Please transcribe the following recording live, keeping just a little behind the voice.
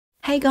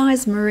Hey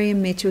guys, Maria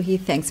Mitchell here.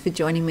 Thanks for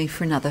joining me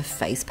for another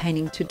face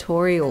painting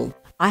tutorial.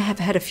 I have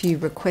had a few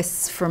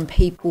requests from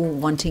people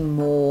wanting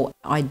more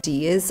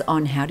ideas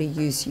on how to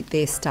use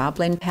their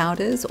Starblend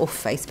powders or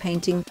face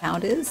painting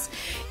powders.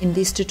 In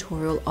this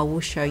tutorial, I will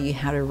show you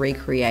how to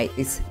recreate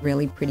this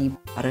really pretty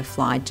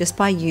butterfly just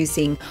by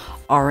using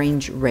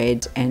orange,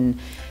 red and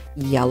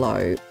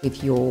yellow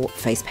with your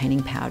face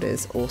painting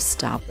powders or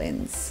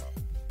Starblends.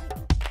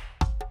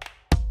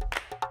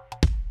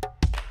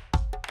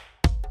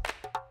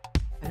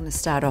 I'm going to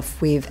start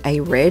off with a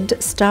red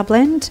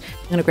Starblend.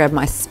 I'm going to grab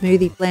my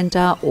smoothie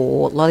blender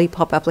or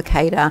lollipop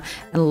applicator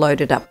and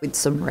load it up with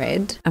some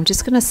red. I'm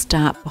just going to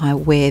start by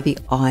where the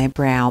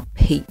eyebrow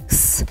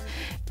peaks,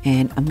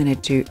 and I'm going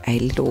to do a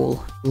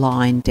little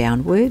line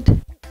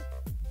downward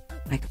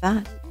like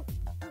that,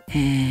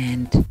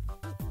 and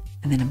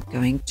then I'm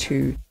going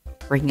to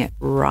bring it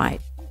right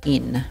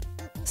in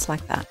just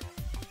like that,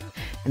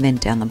 and then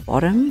down the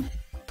bottom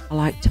I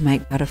like to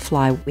make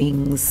butterfly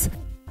wings,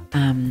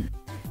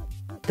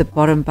 the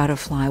bottom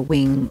butterfly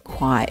wing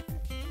quite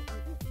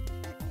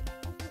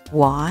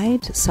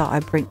wide, so I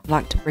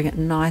like to bring it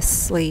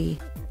nice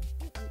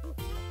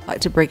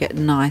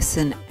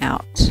and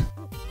out.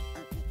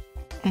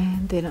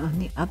 And then on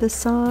the other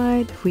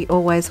side, we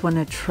always want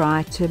to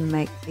try to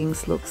make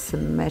things look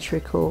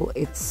symmetrical.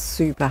 It's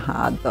super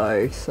hard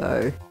though,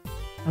 so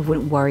I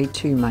wouldn't worry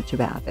too much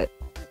about it.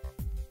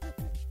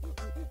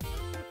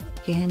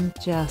 Again,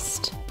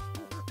 just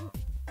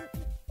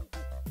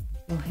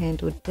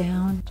handle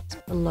down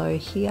just below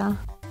here,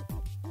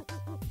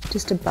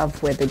 just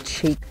above where the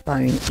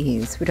cheekbone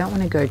is. We don't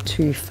want to go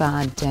too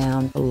far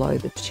down below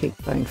the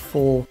cheekbone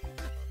for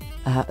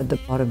the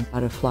bottom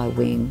butterfly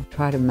wing.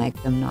 Try to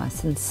make them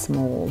nice and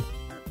small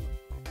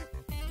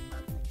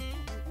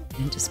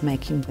and just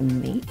making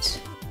them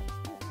meet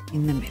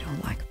in the middle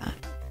like that.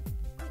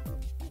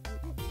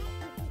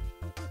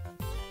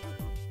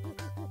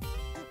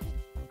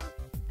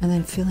 And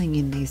then filling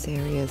in these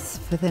areas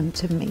for them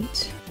to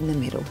meet in the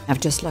middle. I've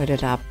just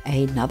loaded up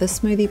another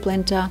smoothie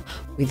blender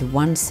with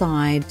one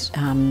side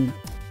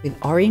with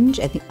orange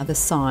and the other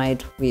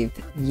side with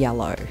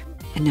yellow.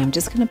 And now I'm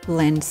just going to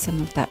blend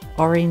some of that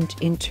orange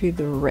into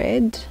the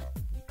red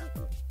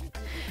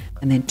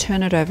and then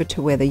turn it over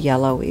to where the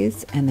yellow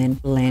is and then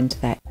blend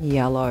that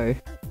yellow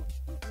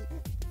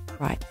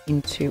right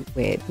into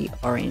where the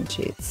orange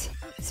is.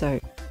 So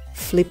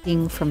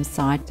flipping from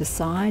side to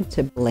side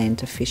to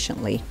blend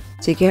efficiently.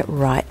 To get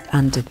right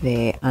under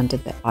there, under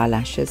the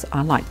eyelashes,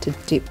 I like to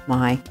dip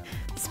my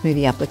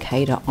smoothie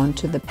applicator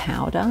onto the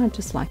powder,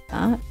 just like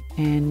that.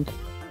 And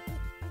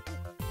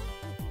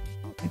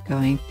I'm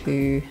going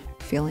to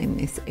fill in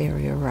this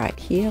area right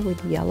here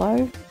with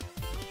yellow.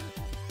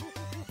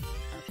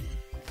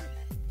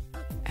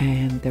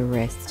 And the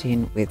rest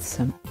in with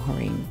some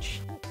orange.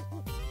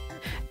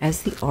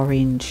 As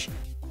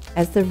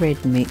the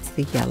red meets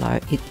the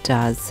yellow, it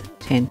does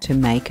tend to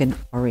make an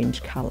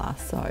orange color,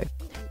 so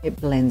it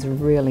blends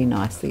really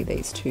nicely,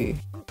 these two.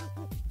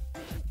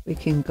 We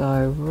can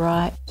go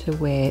right to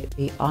where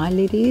the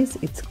eyelid is.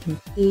 It's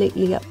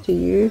completely up to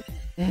you.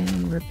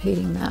 And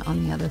repeating that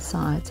on the other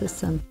side. So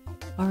some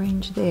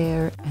orange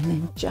there, and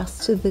then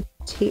just to the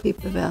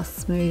tip of our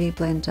smoothie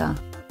blender,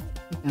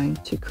 we're going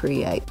to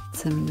create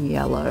some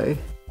yellow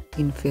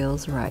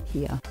infills right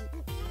here.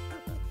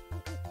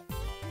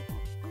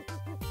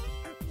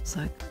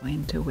 So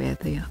going to where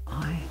the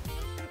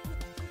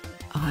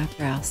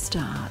eyebrow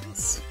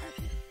starts.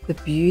 The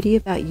beauty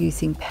about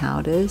using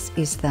powders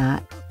is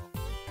that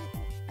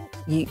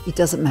it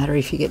doesn't matter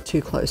if you get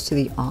too close to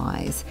the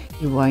eyes.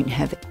 You won't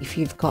have, if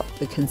you've got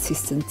the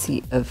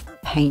consistency of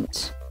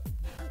paint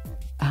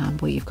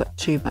where you've got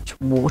too much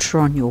water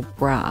on your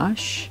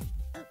brush,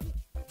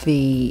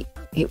 it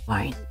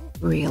won't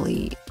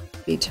really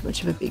be too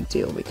much of a big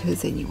deal,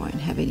 because then you won't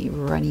have any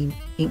running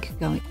ink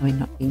going,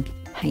 not ink,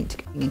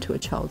 paint going into a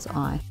child's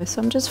eye.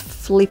 So I'm just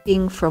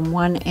flipping from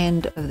one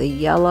end of the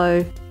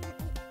yellow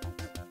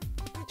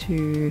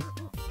to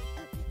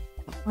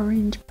the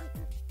orange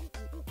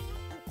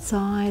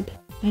side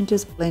and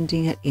just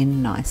blending it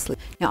in nicely.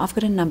 Now I've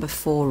got a number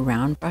 4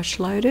 round brush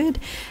loaded,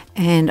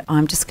 and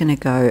I'm just going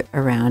to go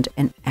around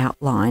an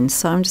outline.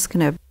 So I'm just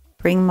going to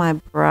bring my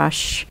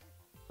brush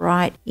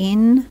right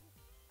in,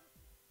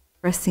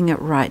 pressing it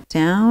right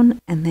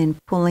down, and then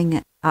pulling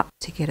it up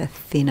to get a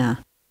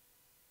thinner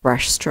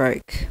brush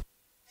stroke.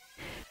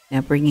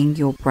 Now bringing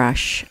your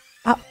brush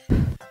up,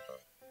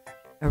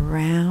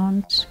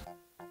 around,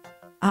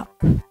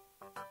 up,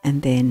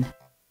 and then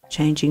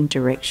changing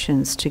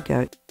directions to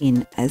go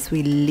in as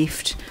we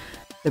lift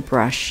the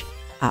brush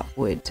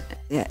upward,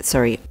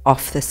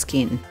 off the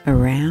skin,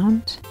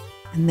 around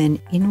and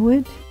then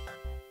inward,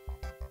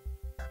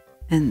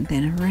 and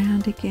then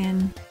around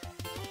again,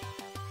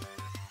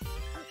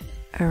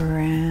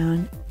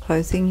 around,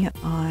 closing your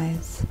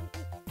eyes,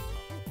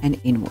 and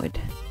inward,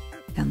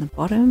 down the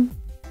bottom.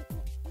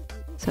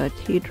 So a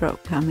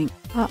teardrop coming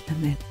up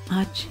and then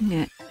arching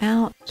it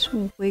out,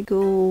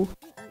 wiggle,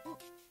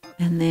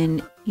 and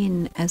then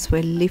in as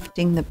we're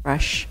lifting the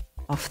brush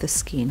off the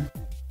skin.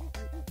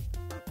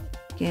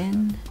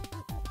 again,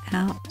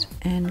 out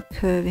and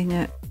curving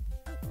it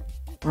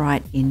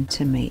right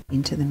into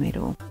the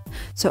middle.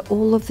 So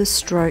all of the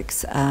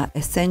strokes are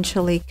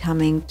essentially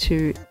coming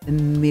to the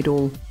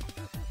middle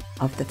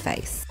of the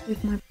face.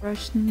 With my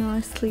brush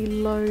nicely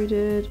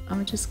loaded,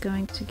 I'm just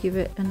going to give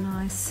it a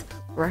nice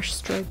brush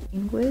stroke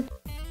inward,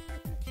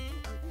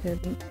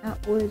 curving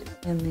outward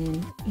and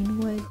then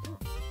inward,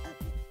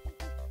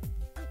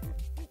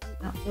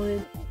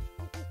 outward,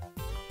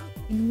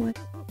 inward.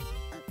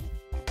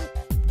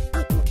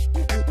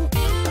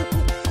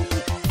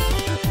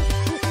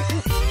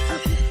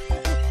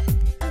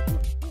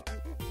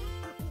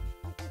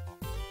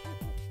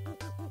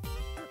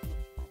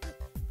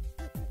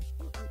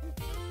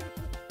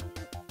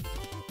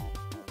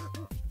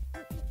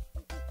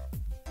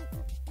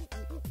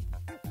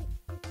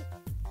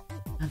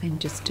 And then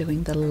just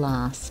doing the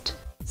last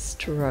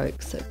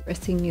stroke, so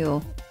pressing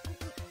your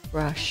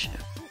brush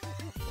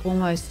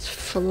almost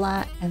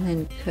flat and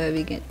then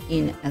curving it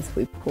in as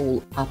we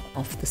pull up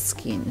off the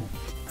skin.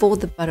 For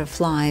the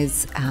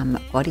butterfly's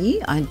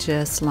body, I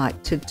just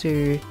like to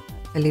do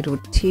a little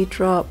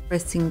teardrop,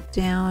 pressing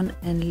down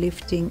and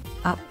lifting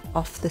up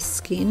off the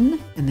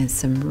skin, and then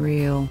some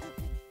real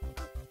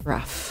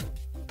rough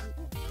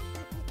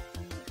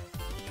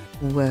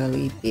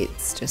whirly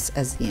bits just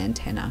as the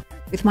antenna.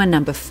 With my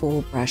number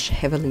 4 brush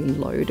heavily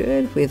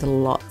loaded with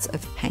lots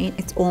of paint,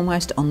 it's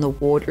almost on the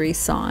watery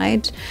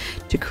side.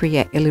 To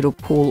create a little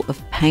pool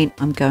of paint,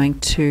 I'm going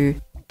to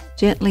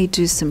gently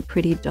do some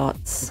pretty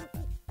dots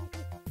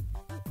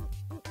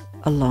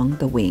along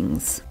the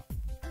wings.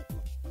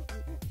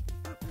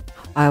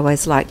 I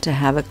always like to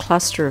have a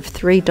cluster of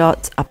 3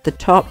 dots up the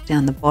top,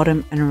 down the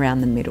bottom and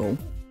around the middle.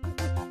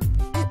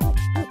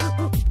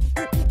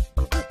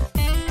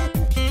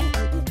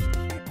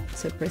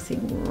 So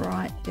pressing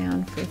right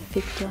down for a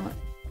thick dot,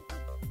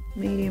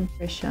 medium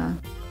pressure,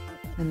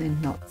 and then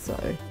not so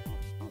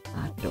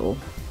hard at all.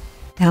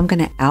 Now I'm going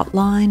to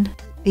outline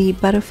the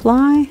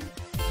butterfly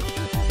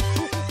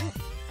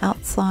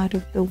outside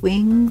of the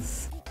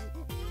wings.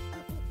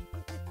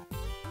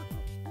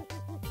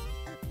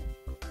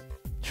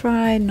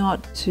 Try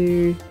not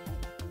to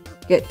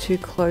get too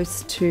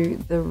close to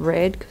the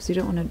red because you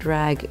don't want to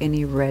drag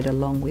any red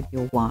along with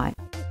your white.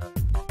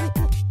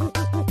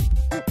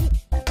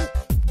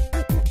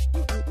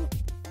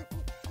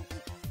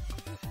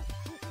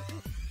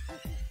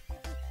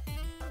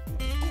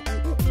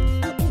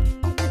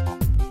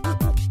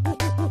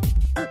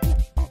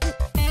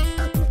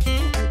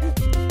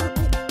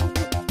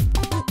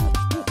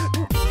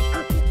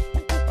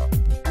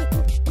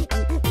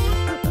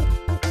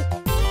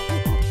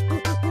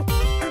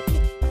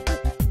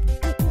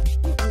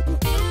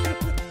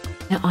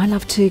 Now I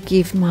love to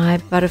give my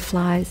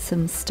butterflies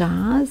some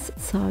stars,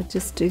 so I'll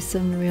just do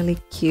some really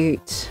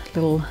cute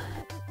little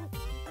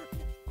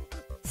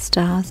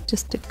stars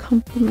just to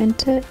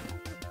complement it.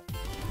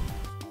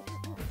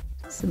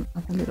 Some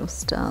other little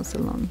stars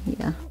along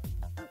here.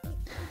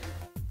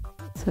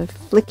 So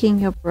flicking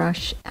your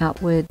brush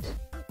outward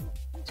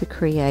to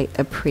create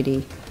a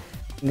pretty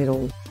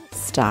little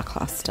star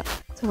cluster.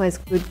 It's always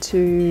good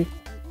to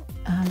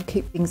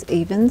keep things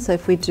even, so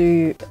if we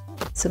do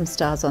some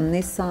stars on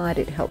this side,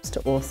 it helps to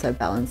also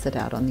balance it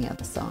out on the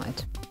other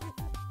side.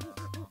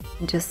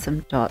 And just some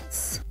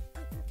dots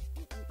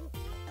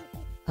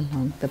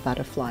along the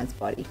butterfly's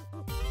body.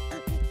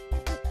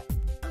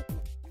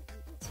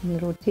 Some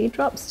little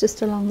teardrops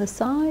just along the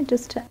side,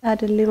 just to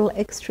add a little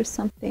extra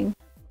something.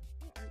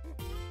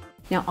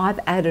 Now I've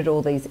added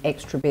all these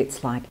extra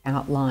bits like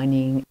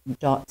outlining,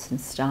 dots and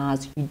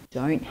stars. You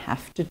don't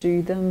have to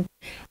do them.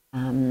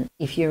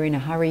 If you're in a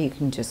hurry, you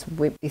can just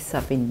whip this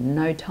up in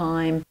no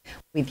time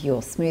with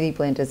your smoothie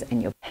blenders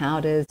and your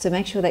powders. So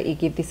make sure that you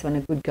give this one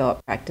a good go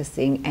at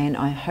practicing, and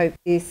I hope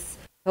this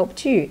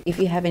helped you. If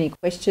you have any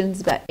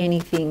questions about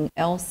anything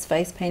else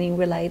face painting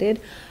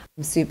related,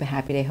 I'm super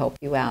happy to help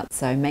you out.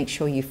 So make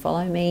sure you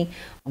follow me.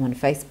 I'm on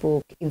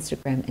Facebook,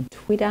 Instagram and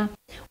Twitter.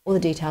 All the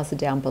details are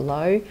down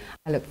below.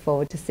 I look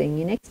forward to seeing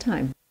you next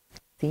time.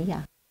 See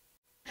ya.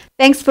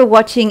 Thanks for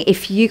watching.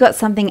 If you got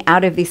something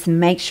out of this,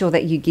 make sure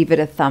that you give it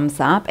a thumbs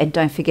up and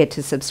don't forget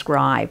to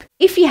subscribe.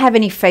 If you have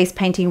any face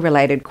painting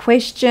related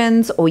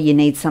questions or you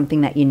need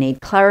something that you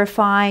need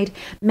clarified,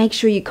 make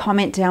sure you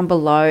comment down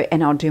below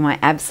and I'll do my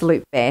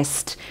absolute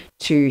best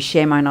to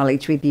share my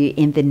knowledge with you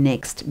in the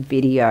next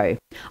video.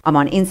 I'm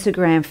on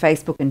Instagram,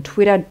 Facebook and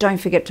Twitter. Don't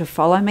forget to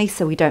follow me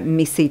so we don't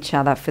miss each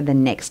other for the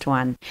next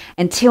one.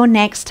 Until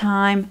next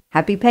time,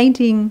 happy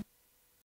painting.